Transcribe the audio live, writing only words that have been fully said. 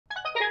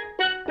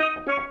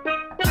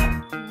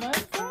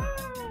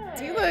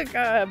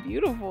look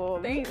beautiful.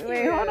 Thank you.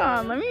 Wait, hold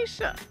on. Let me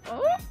show.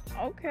 Oh,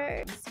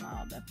 okay. The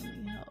smile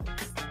definitely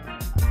helps.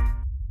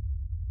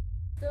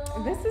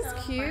 This is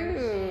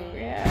cute.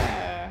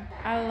 Yeah,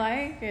 I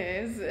like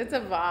it. It's a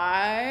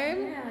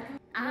vibe. Yeah.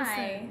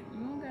 Listen, you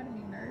don't gotta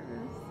be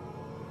nervous.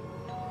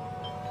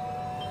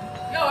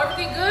 Yo,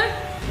 everything good?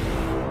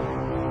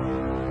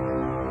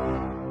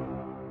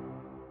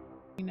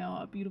 You know,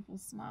 a beautiful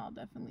smile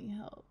definitely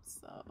helps.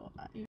 So,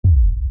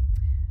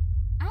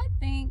 I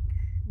think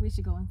we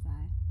should go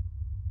inside.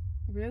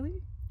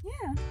 really?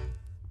 Yeah.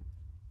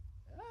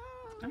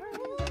 All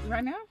right.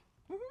 Right now?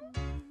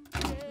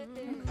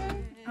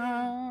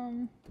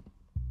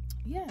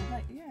 Yeah,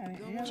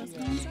 let's go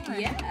inside.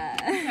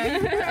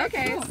 Yeah.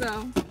 Okay. Cool.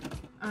 So,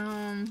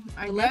 I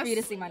I'd love for you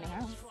to see my new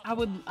house. I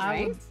would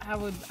Right?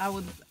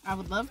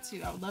 love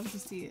to. I would love to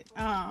see it.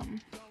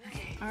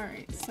 Okay. All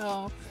right.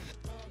 So,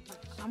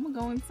 I'm gonna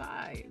go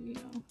inside. You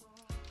know.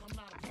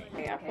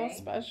 Hey, I feel Okay.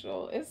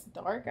 special. It's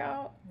dark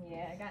out.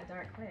 Yeah, it got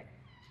dark quick.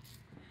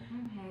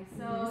 Okay,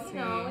 so Let's you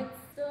know, see. it's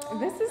still.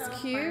 This is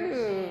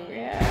cute.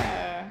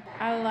 Yeah,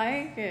 I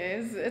like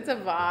it. It's a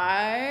vibe.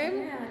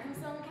 Yeah, come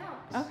sit on the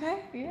couch. Okay.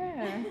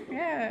 Yeah.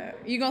 Yeah.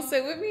 You gonna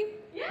sit with me?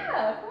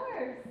 Yeah, of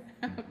course.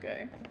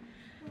 Okay.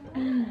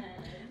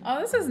 Oh,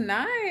 this is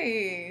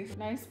nice.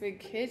 Nice big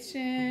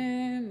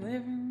kitchen,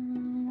 living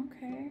room.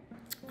 Okay.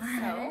 All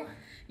right.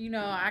 You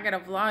know, I gotta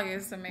vlog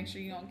it, so make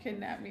sure you don't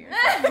kidnap me or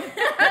something.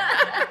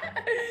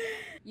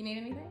 You need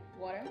anything?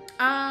 Water?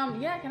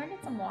 Yeah, can I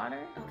get some water?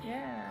 Okay.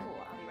 Yeah. Cool,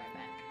 I'll be right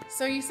back.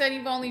 So you said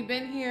you've only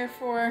been here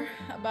for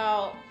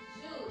about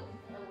Shoot,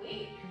 a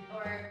week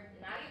or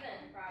not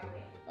even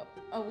probably.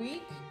 a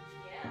week?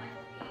 Yeah, like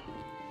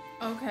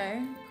a week.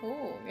 Okay,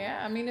 cool.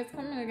 Yeah, I mean, it's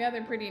coming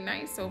together pretty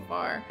nice so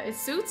far. It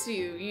suits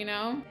you, you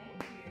know?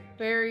 Thank you.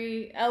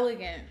 Very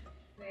elegant.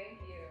 Thank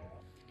you.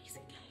 Easy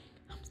game.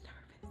 I'm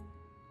nervous.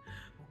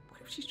 What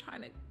if she's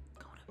trying to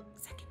go to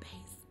second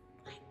base?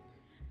 Like,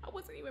 I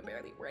wasn't even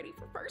barely ready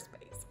for first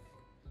base.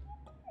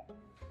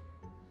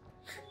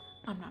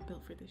 I'm not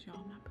built for this, y'all.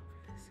 I'm not built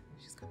for this.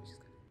 She's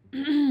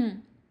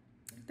good.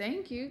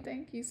 Thank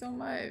you so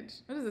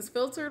much. What is this,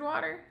 filtered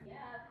water? Yeah,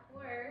 of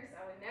course.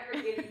 I would never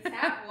give you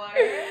tap water.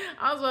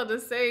 I was about to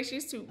say,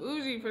 she's too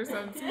bougie for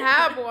some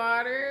tap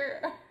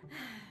water.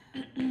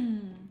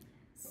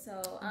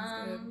 So,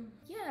 That's good.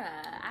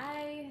 yeah,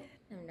 I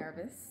am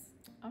nervous.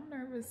 I'm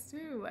nervous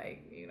too,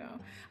 like, you know,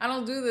 I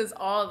don't do this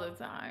all the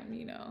time,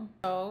 you know.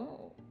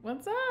 So,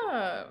 what's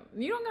up?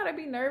 You don't gotta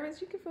be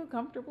nervous. You can feel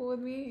comfortable with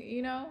me,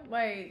 you know,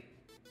 like,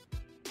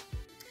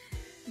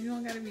 you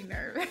don't gotta be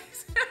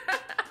nervous.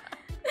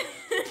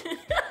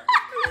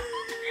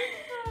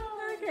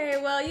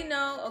 Okay, well, you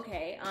know,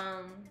 okay,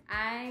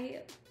 I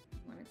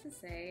wanted to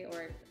say,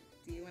 or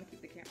do you want to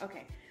keep the camera?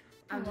 Okay,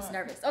 I'm just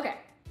nervous. Okay,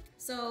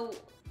 so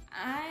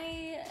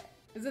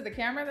Is it the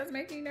camera that's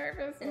making you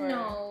nervous? Or?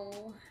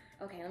 No.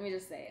 Okay, let me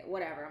just say it.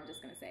 Whatever, I'm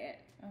just gonna say it.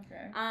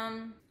 Okay.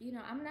 You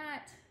know, I'm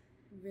not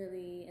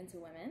really into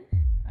women.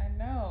 I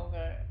know,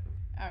 but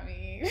I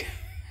mean,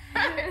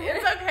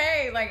 it's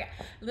okay. Like,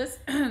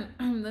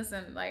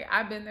 listen, like,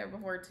 I've been there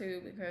before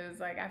too, because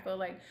like, I feel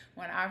like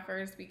when I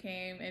first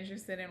became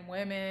interested in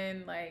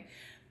women, like,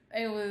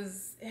 it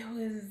was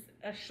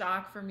a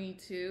shock for me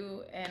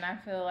too. And I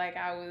feel like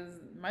I was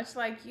much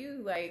like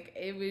you, like,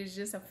 it was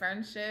just a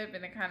friendship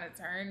and it kind of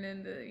turned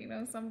into, you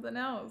know, something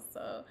else.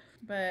 So,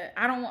 but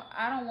I don't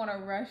want to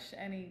rush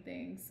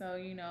anything. So,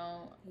 you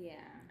know, Yeah.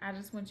 I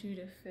just want you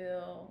to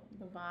feel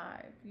the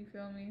vibe. You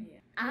feel me?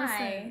 Yeah.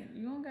 Listen,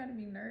 you don't gotta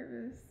be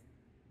nervous.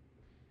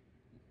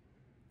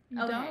 You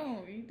Okay.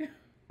 don't. You don't.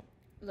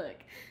 Look,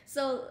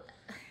 so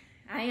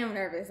I am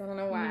nervous. I don't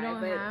know why. You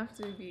don't but have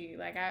to be.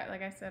 Like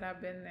I said,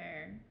 I've been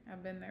there.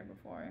 I've been there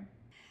before.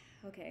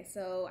 Okay,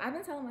 so I've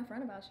been telling my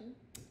friend about you.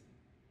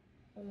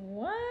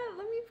 What?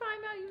 Let me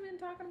find out you've been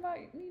talking about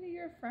me to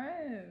your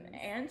friends.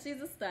 And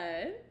she's a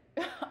stud.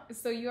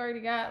 So you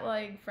already got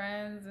like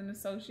friends and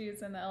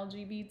associates in the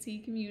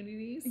LGBT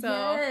community. So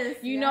Yes,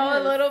 you know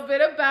a little bit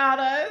about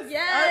us.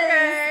 Yes.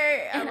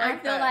 Okay. And I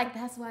feel that. like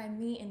that's why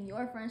me and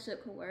your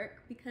friendship could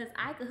work, because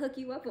I could hook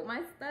you up with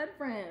my stud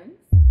friends.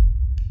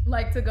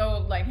 Like to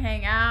go like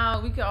hang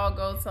out. We could all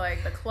go to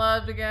like the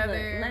club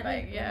together. Look,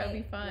 It'd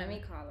be fun. Let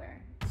me call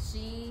her.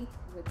 She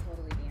would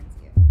totally be into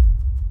you.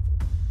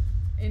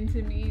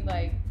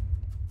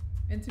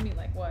 Into me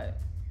like what?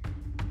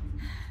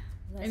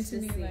 Let's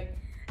Into just me see. like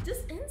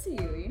Just into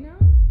you, you know?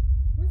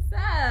 What's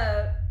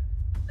up?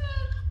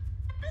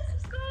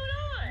 What's going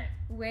on?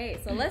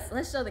 Wait, so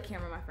let's show the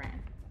camera my friend.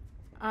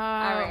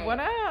 right. What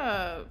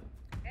up?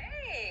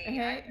 Hey.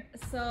 Hey.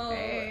 So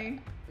Hey.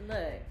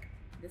 look,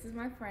 this is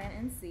my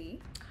friend NC.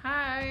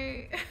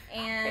 Hi.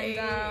 And Hey.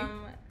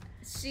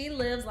 she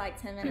lives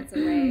like 10 minutes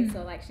away,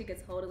 so like she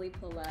could totally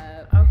pull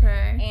up.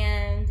 Okay.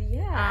 And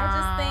yeah, I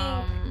just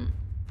think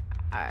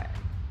I,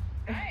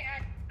 Hey, how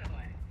you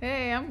doing?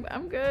 hey,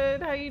 I'm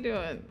good. How you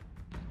doing?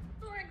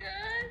 Doing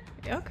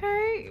good.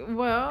 Okay.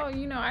 Well,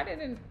 you know, I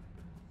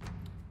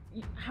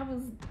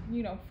was,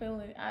 you know,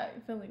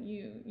 feeling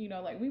you, you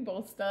know, like we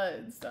both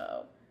studs,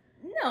 so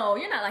No,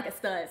 you're not like a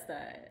stud.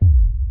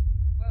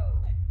 Whoa.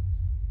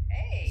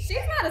 Hey. She's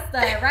not a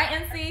stud, right,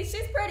 NC?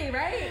 She's pretty,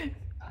 right?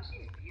 Oh,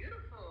 she's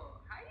beautiful.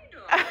 How you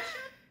doing? What's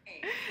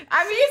your name?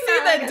 I mean, She's you see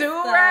not like the a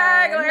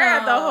do-rag, like I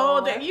had the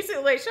whole No. day. You see,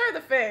 like, show her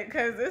the fit,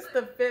 because it's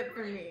the fit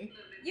for me.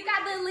 You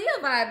got the Leah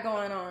vibe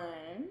going on.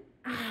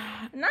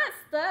 Not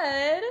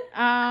stud.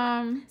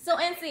 So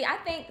NC, I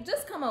think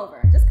just come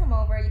over. You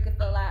can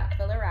fill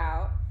her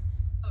out.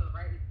 Oh,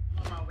 right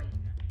on my way.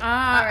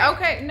 right.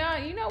 Okay, no,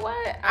 you know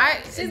what?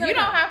 She's You gonna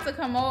don't come. have to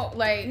come over.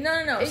 Like,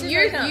 No. She's you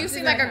gonna come. you She's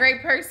seem gonna like a come.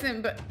 great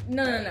person, but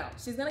No.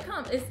 She's gonna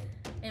come. It's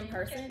in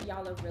person.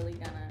 Y'all are really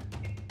gonna.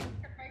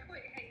 Right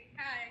quick. Hey,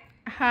 hi.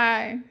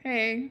 hi,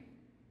 hey,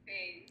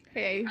 Hey.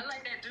 hey, I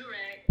like that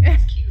do-rag.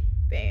 It's cute.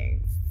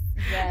 thanks.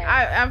 Yes.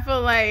 I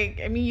feel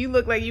like, I mean, you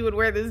look like you would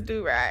wear this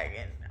do-rag,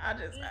 and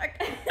hold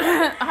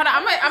on,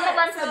 I'm gonna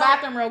run to the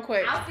bathroom real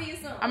quick. I'll see you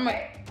soon. I'm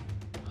okay?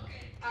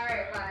 All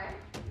right. Bye.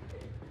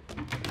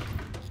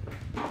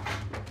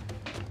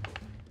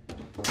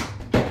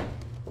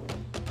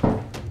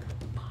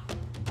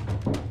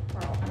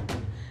 Bro,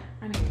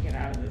 I need to get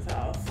out of this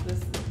house.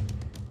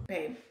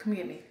 Babe, come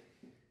get me.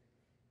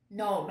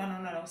 No,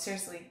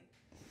 seriously.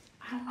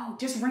 I don't know.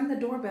 Just ring the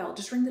doorbell.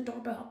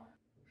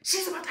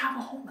 She's about to have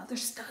a whole nother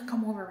stud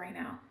come over right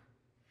now.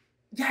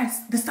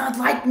 Yes, the stud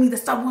liked me. The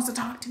stud wants to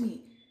talk to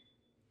me.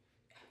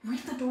 Ring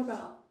the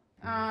doorbell.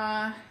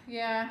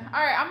 Yeah. All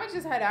right, I'm gonna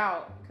just head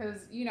out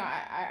because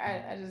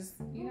I just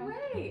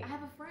Wait, I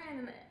have a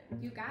friend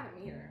and you gotta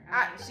meet her.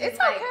 She's it's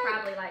like okay.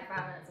 probably like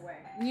 5 minutes away.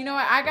 You know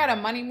what? I got a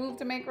money move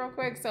to make real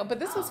quick. So, but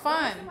this was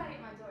fun. Somebody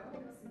at my door.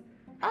 Let me go see.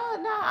 Oh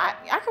no,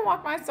 I can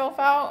walk myself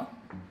out.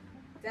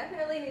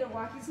 Definitely need to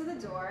walk you to the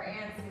door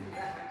and see who's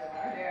at my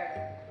door.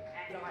 They're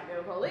acting like they're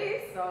the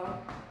police, so.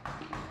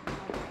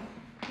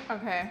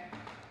 Okay.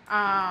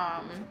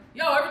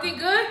 Yo, everything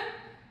good?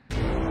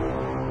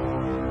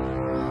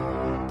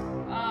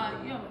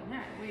 Yo,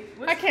 Nat, wait.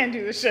 I can't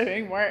do this shit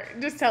anymore.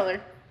 Just tell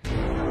her.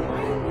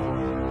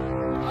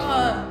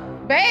 Uh,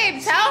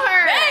 Babe, tell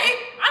her. hey,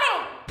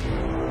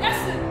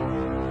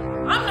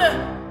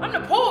 I'm the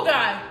pool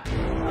guy.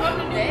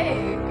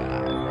 Babe.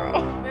 God,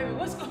 bro. Baby,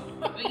 what's going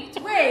on?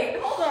 Wait,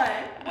 hold on.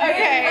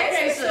 Okay.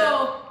 Okay, so,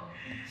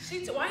 why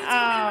you telling me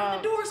to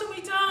ring the door so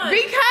many times?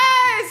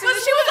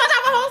 Because she was gonna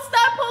have a whole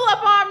stud pull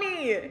up on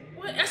me.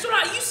 What? That's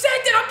what you said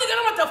that. I'm thinking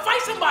I'm about to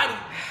fight somebody.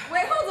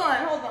 Wait,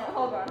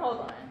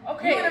 hold on.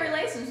 Okay. You in a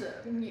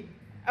relationship?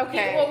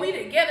 Okay. Well, we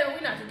together,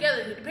 we not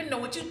together. Depending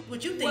on what you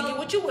think and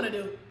what you want to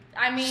do.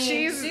 I mean,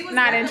 She's she was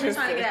not definitely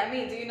trying interested. to get at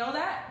me. Do you know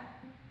that?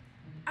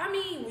 I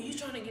mean, were you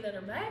trying to get at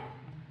her back?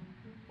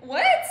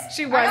 What?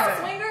 She Are y'all wasn't.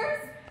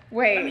 swingers?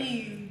 Wait. I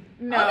mean,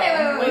 no.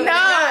 Okay, wait.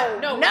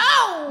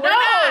 No.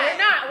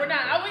 we're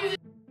not. I want you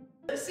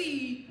to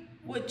see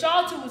what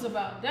y'all two was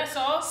about. That's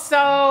all.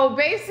 So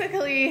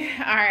basically,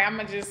 all right, I'm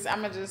gonna just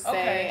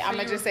Okay,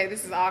 so say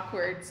this is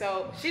awkward.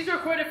 So She's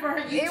recorded for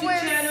her YouTube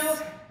was- channel.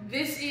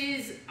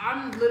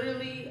 I'm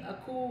literally a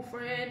cool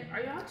friend.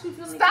 Are y'all two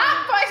feeling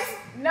stop.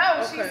 No,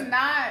 Okay. she's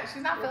not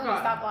feeling it.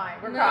 caught. Stop lying.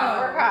 We're No.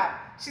 caught.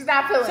 She's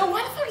not feeling So it.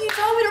 why the fuck you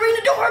told me to ring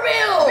the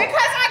doorbell?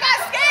 Because I got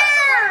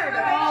scared.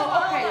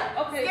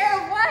 Oh, okay.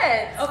 Scared of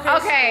what?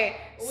 Okay,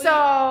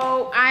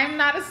 so I'm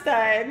not a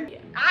stud.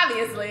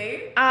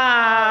 Obviously.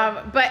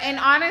 And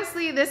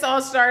honestly, this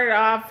all started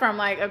off from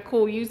like a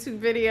cool YouTube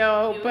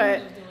video, Yeah, we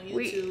but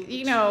was doing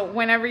we, YouTube.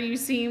 whenever you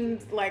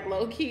seemed like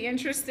low key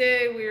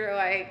interested, we were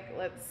like,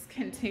 let's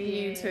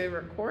continue Yeah. to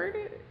record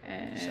it.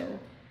 And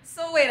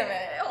So wait a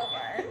minute. Hold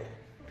on.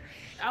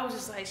 I was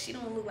just like, she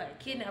don't look like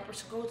a kidnapper,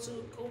 so go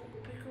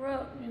pick her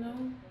up, you know.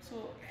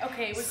 So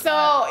okay, we're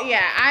so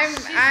yeah,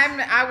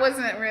 I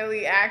wasn't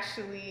really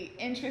actually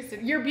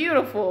interested. You're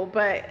beautiful,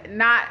 but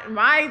not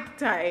my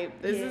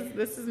type.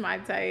 This is my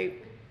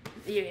type.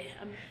 yeah.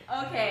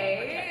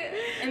 Okay.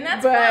 And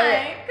that's But-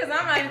 fine, because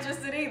I'm not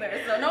interested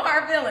either. So no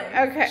hard feelings.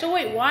 Okay. So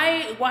wait,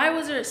 why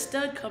was there a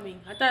stud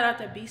coming? I thought I had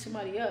to beat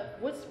somebody up.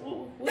 What's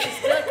the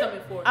stud coming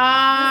for?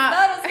 The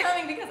stud was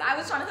coming because I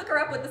was trying to hook her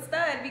up with the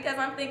stud because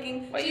I'm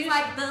thinking But she's you-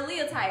 like the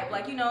Leah type,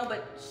 like, you know,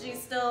 but she's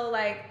still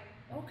like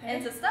Okay.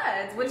 into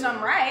studs, which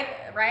I'm right?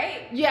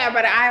 Yeah,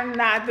 but I'm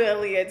not the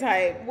Aaliyah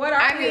type. What are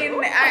I you?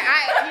 mean,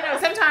 I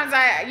sometimes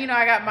I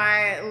got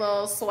my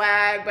little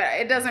swag, but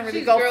it doesn't really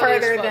She's go girly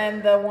as further fuck.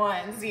 than the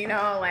ones,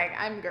 like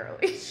I'm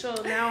girly. So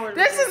now we're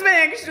This has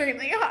been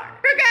extremely hard.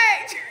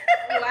 Okay.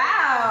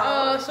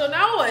 Wow. So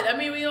now what? I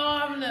mean, we all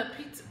having a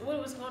pizza.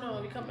 What was going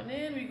on? We coming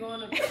in? We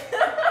going to?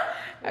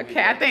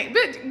 Okay, I think,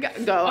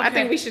 but go. I Okay.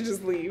 think we should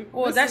just leave.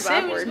 Well, This that's is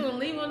it. We're just awkward. gonna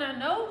leave on that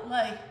note.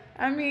 Like,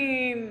 I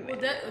mean,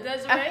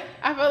 that's okay.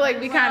 I feel like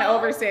we kind of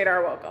overstayed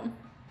our welcome.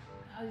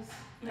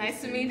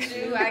 Nice to meet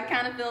you. I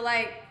kind of feel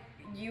like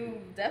you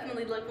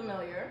definitely look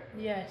familiar.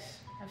 Yes,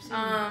 I've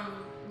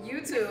seen.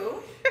 You too.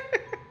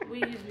 We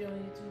used to be on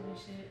YouTube and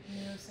shit. You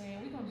know what I'm saying?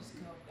 We gonna just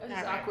go. That's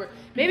just Alright. awkward.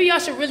 Maybe y'all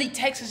should really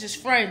text us as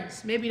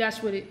friends. Maybe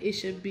that's what it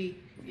should be.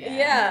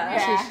 Yeah.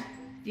 It's Yeah. just-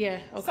 yeah.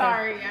 Okay.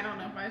 Sorry, I don't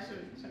know if I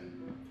should.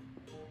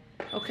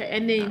 Okay,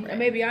 and then Alright.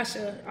 maybe I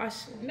should.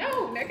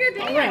 No, nigga,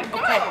 damn. All right. go.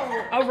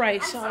 Okay. All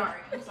right. I'm So sorry.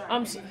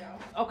 I'm Baby, sorry.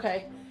 go.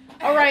 Okay.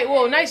 All right.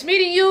 Well, nice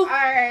meeting you. All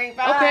right.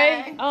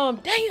 Bye. Okay.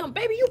 Damn,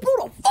 baby, you blew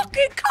the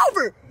fucking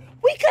cover.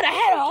 We could have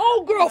had a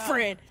whole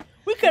girlfriend.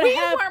 We could We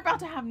have. weren't about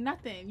to have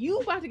nothing. You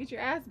about to get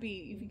your ass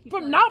beat if you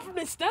keep Not from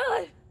the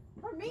stud.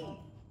 For me.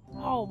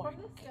 Oh my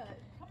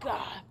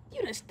God.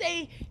 You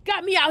done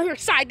got me out here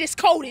inside this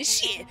cold as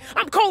shit.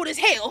 I'm cold as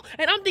hell,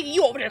 and I'm thinking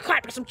you over there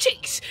clapping some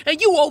cheeks,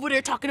 and you over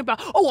there talking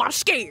about, oh, I'm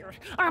scared.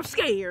 I'm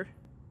scared.